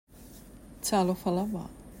Talo falava,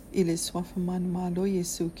 ile swafaman malo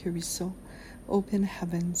Yesu Kiriso, open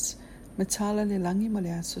heavens, MATALA lelangi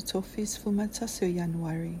maleaso TOFIs fumatasio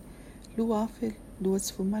IANUARI, luafil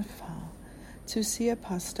luas fumalfa, Tusi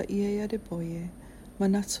pasta Paia de boye,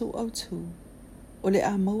 Manatu Autu, ole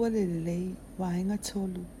a maua lelei wainga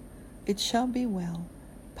tolu. It shall be well,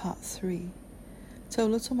 part 3.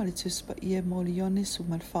 Tauloto Tusi Paia Ioane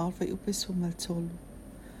sumalfa upe sumaltolu.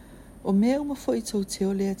 O mea uma foi tau te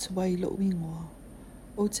ole atua I lo ingoa,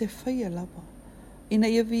 o te faia lava, ina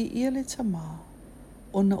ia vivii le Tamā,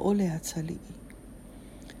 o na ole Atali I.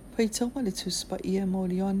 Faitauga Tusi Paia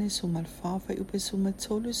Ioane sumalfa upe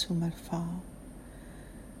sumaltolu sumalfa.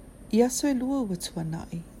 I aso lua ua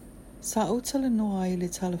tuana'i, sa o talanoa I le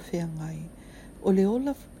talafeagai, o le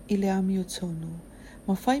ola I le amiotonu,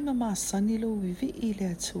 ma fai masani lo vivii le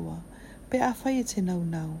Atua, pe afai te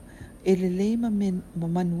naunau, e lelei ma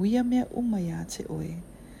manuia mea umaya te oe,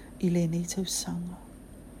 I lenei Tausaga.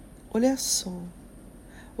 O le aso,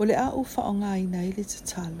 o le au faaogaina I le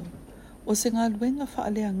Tatalo, o se ngā luenga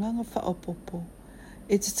faaleanganga faaopopo,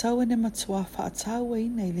 e te tau ene matua faatau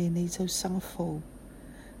ina I lenei Tausaga fou,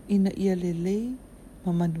 ina ia lelei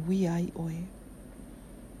ma manuia ai oe.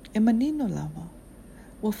 E manino lava,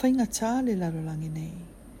 ua whaingatā le lalolangi nei,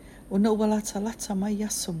 o na ua lata mai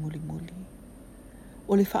aso muli muli.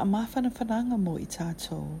 O le faamawhana whananga mo I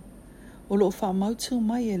tātou, o lo faamautu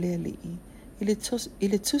mai e le Alii I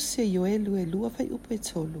le tusi Ioane lua fai upe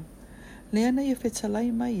tolu, le ana ia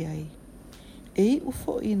whetalai mai ai, e I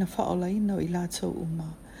ufo I na whaolaina I lātou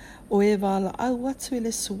uma, o e wala au atu I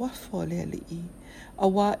le suafo le Alii, a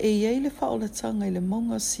wā e iei le whaolatanga I le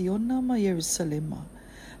maunga Siona ma Yerusalema,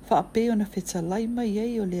 whaapeo na whetalai mai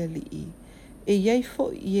ei o le Alii, e iei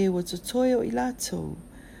fo I e wa tutoe o I lātou,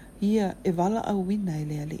 ia e wala au wina I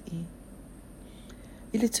le Alii.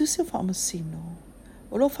 I le tusi o whaamasino,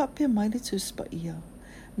 o lo whaapea mai le Tusi Paia,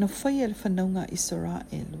 na whai e le whanaunga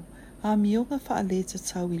Israelu, a mionga whaaleta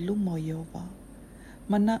tau I luma o Iova.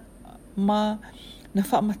 Ma na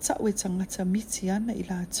faamata'u e tangata miti ana I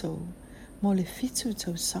lātou, mo le fitu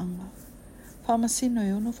Tausaga. Whaamasino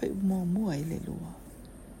e ono whai mua I le lua.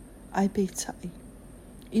 Ai peitai,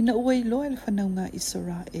 ina ua I loa le whanaunga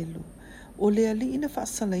Israelu, o le Alii ina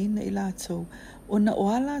whaasalaina I lātou, o na o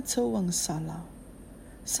a lātou ang sala.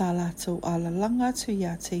 Sa lātou ala langa atu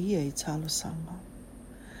ia te ia I Tausaga.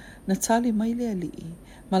 Na tali mai le Alii,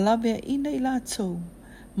 ma lawea ina I lātou,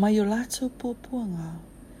 mai o lātou puapuanga,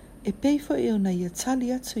 e peifo e ona ia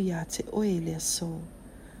tali atu ia te oe le aso,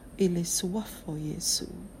 I le suafo Yesu.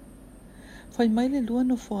 Fai mai le lua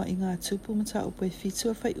Nofoaiga Tupu mata upe fitu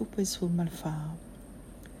a fai upe sumalfa.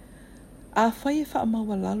 A fai e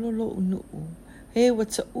faamaua lalo lo unuu, e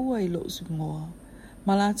wata ua I lo zungoa,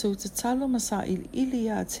 ma lātou Tatalo masa ili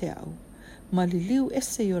a te au, ma li liu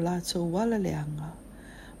ese I o lātou wala leanga,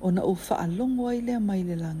 o na o faalongo ai lea mai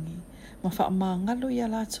le langi, ma faamangalo I a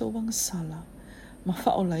lātou wangasala, ma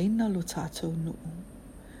faolaina lo tātou nuu.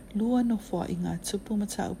 Lua Nofoaiga Tupu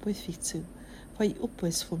mata upe fitu, fai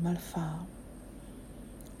upe sumalfa.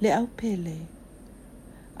 Le au pele,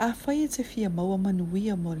 a fai e te fia maua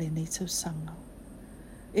manuia mo lenei Tausaga.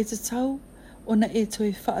 E te tau, ona e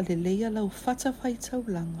toi faalelei lau fata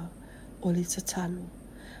Faitaulanga o le Tatalo,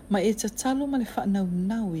 ma e Tatalo ma le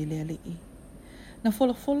naunau I le Alii. Na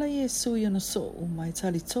Folafola Yesu I ona so uma e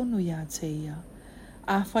talitonu ia te ia,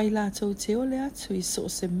 a fai lātou te ole atu I so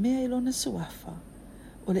se mea I lona suafa,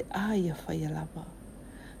 o le aia fai alava.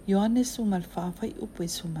 Ioane sumalfa fai upe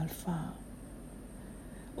sumalfa.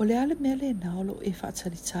 O le ale mea le naolo e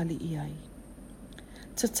faatalitali I ai.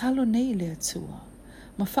 Tatalo nei le Atua,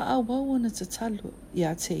 ma faawau na Tatalo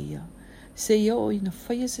ia te ia, se ia o ina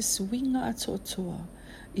whaia se suinga ato atua,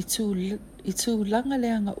 I tu langa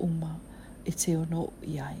leanga uma, e te ono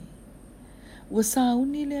I ai. Ua sa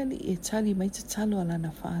uni le Alii e tali mai Tatalo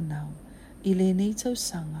alana whanau, I lenei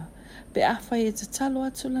Tausaga, pe afai e Tatalo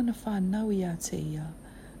atu lana whanau ia te ia,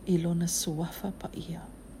 I lona suafa Paia.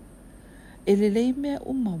 E lelei mea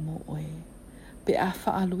mo oe, pe a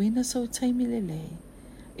faaluina sau taimi lelei,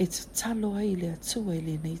 e Tatalo ai le atua I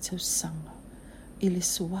lenei Tausaga, I le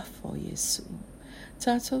suafo Yesu.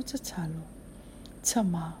 Tātou Tatalo,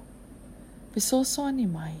 Tamā, pe sosoani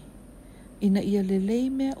mai, ina ia lelei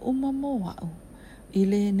mea mo au, I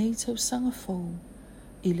lenei Tausaga fou,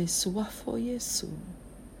 I le suafo Yesu.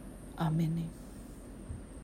 Amene.